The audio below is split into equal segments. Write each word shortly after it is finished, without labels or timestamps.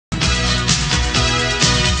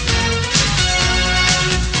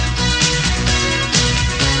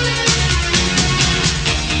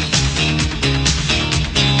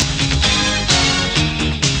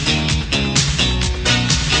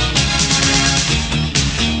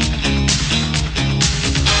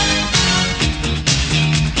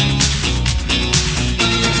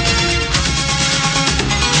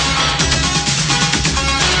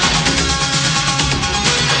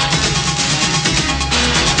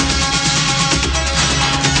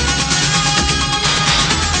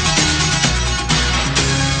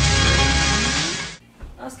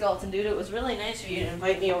Skeletondude. It was really nice of you to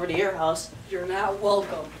invite me over to your house. You're not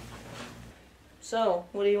welcome. So,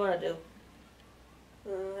 what do you want to do? I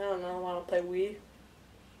don't know. I want to play Wii.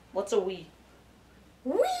 What's a Wii?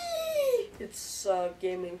 Wii! It's a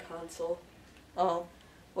gaming console. Oh,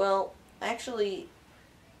 well, actually,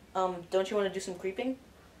 don't you want to do some creeping?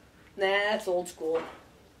 Nah, that's old school.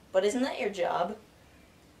 But isn't that your job?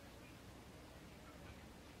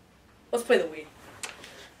 Let's play the Wii.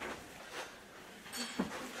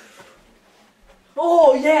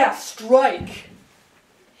 Oh yeah, strike!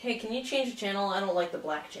 Hey, can you change the channel? I don't like the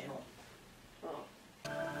black channel. Oh.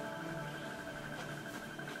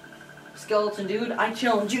 Skeletondude, I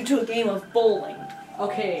challenge you to a game of bowling.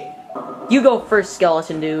 Okay. You go first,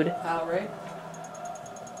 Skeletondude. Alright.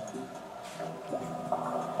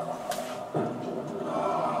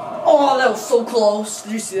 Oh, that was so close.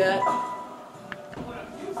 Did you see that?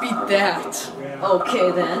 Beat that.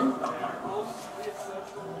 Okay, then.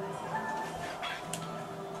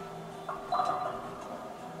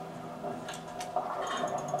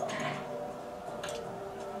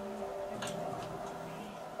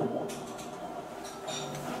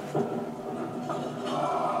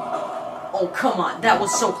 Oh, come on. That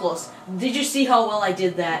was so close. Did you see how well I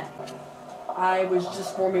did that? I was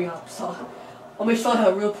just warming up, so let me show you how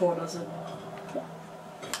a real pro does it.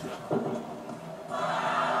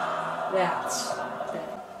 That's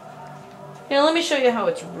that. Here, let me show you how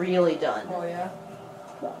it's really done. Oh yeah?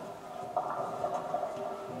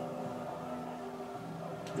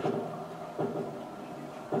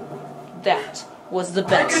 That was the I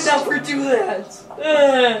best. could never do that!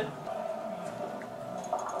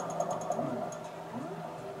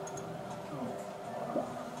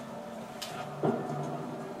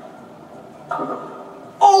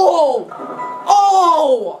 Oh!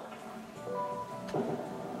 Oh!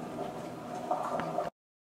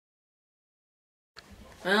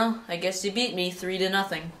 Well, I guess you beat me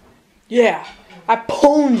 3-0. Yeah, I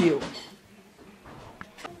pwned you.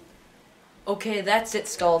 Okay, that's it,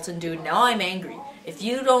 Skeletondude. Now I'm angry. If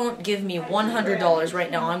you don't give me $100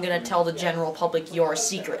 right now, I'm gonna tell the general public your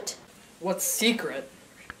secret. What's secret?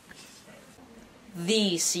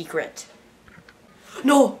 The secret.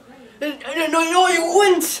 No! No, you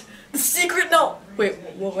wouldn't! The secret, no! Wait,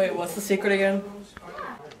 what's the secret again?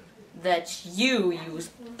 That you use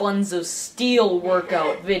Buns of Steel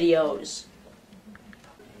workout videos.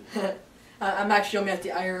 I'm actually only at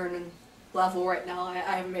the iron level right now. I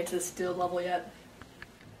haven't made it to the steel level yet.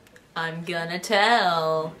 I'm gonna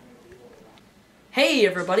tell. Hey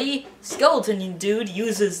everybody, Skeletondude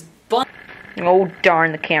uses Bun. Oh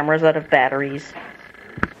darn, the camera's out of batteries.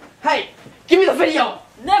 Hey! Give me the video!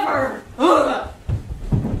 Never! Ugh.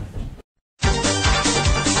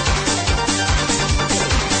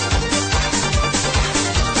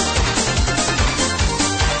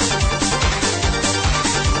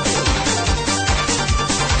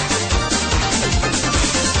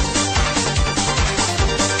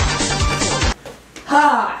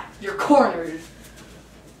 Ha! You're cornered.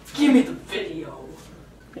 Give me the video.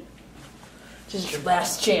 This is your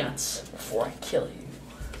last chance before I kill you.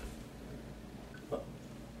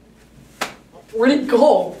 Where'd it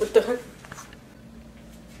go? What the heck?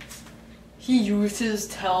 He uses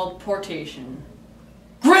teleportation.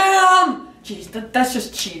 Graham! Jeez, that's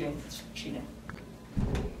just cheating. That's cheating.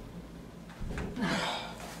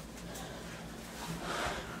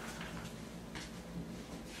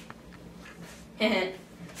 And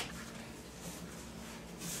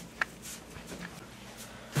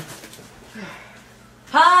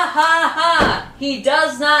ha ha ha! He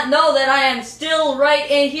does not know that I am still right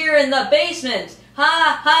in here in the basement!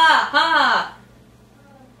 Ha ha ha!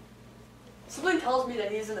 Something tells me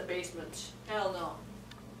that he's in the basement. I don't know.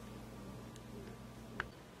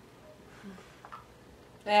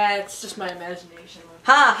 That's just my imagination.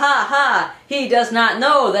 Ha ha ha! He does not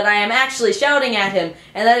know that I am actually shouting at him,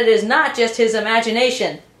 and that it is not just his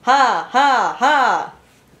imagination. Ha ha ha!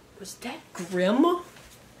 Was that Grim?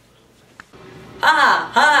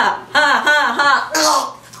 Ha ha ha ha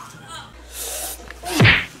ha!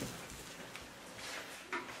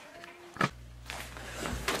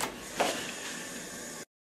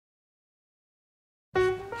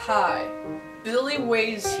 Hi, Billy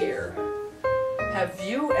Ways here. Have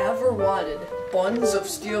you ever wanted Buns of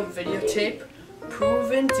Steel videotape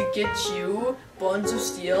proven to get you Buns of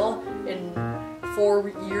Steel in 4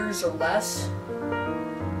 years or less?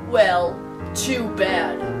 Well, too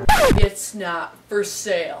bad. It's not for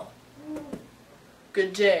sale.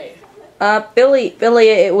 Good day. Billy,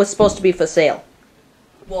 it was supposed to be for sale.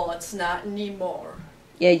 Well, it's not anymore.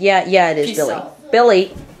 Yeah, it is, Peace Billy. out.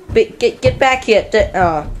 Billy, get back here.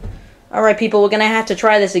 Alright, people, we're gonna have to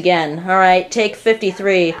try this again. Alright, take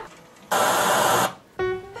 53.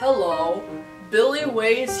 Hello, Billy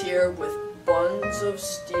Ways here with Buns of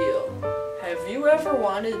Steel. Have you ever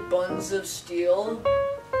wanted buns of steel?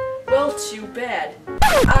 Well, too bad.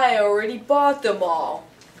 I already bought them all.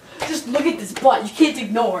 Just look at this bun, you can't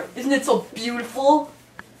ignore it. Isn't it so beautiful?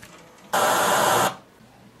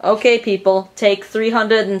 Okay, people, take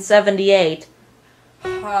 378.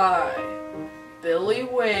 Hi, Billy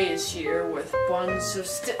Ways here with Buns of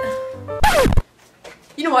Steel.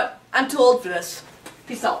 You know what? I'm too old for this.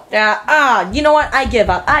 Peace out. You know what? I give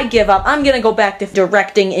up. I'm gonna go back to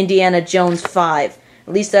directing Indiana Jones 5.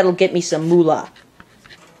 At least that'll get me some moolah.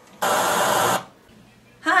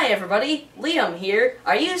 Hi everybody, Liam here.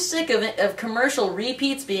 Are you sick of commercial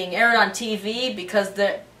repeats being aired on TV because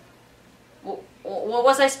they're... What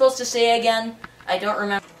was I supposed to say again? I don't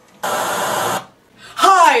remember.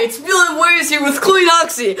 Hi, it's Billy Ways here with Clean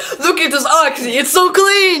Oxy. Look at this Oxy, it's so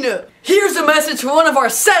clean! Here's a message from one of our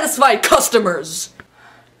satisfied customers.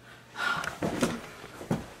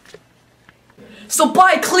 So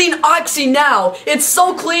buy Clean Oxy now. It's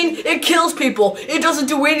so clean, it kills people. It doesn't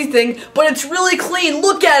do anything, but it's really clean.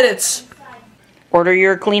 Look at it. Order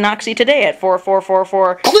your Clean Oxy today at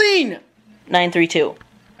 4444 Clean 932.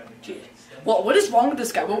 Well, what is wrong with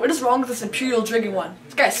this guy? What is wrong with this Imperial drinking one?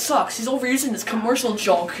 This guy sucks. He's overusing this commercial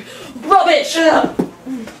junk. Rubbish!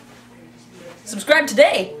 Subscribe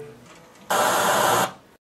today.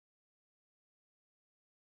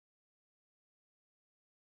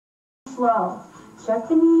 Slow. Check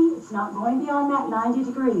the knee. It's not going beyond that 90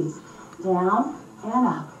 degrees. Down and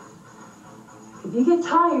up. If you get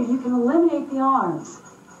tired, you can eliminate the arms.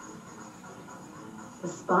 The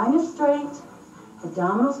spine is straight.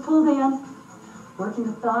 Abdominals pulled in. Working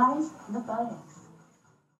the thighs and the buttocks.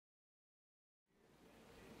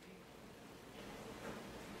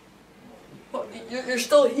 What, you're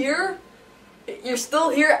still here? You're still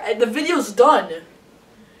here? The video's done.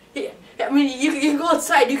 I mean, you can go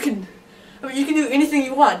outside. You can do anything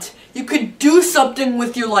you want. You could do something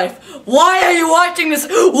with your life. Why are you watching this?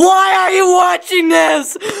 Why are you watching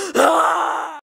this?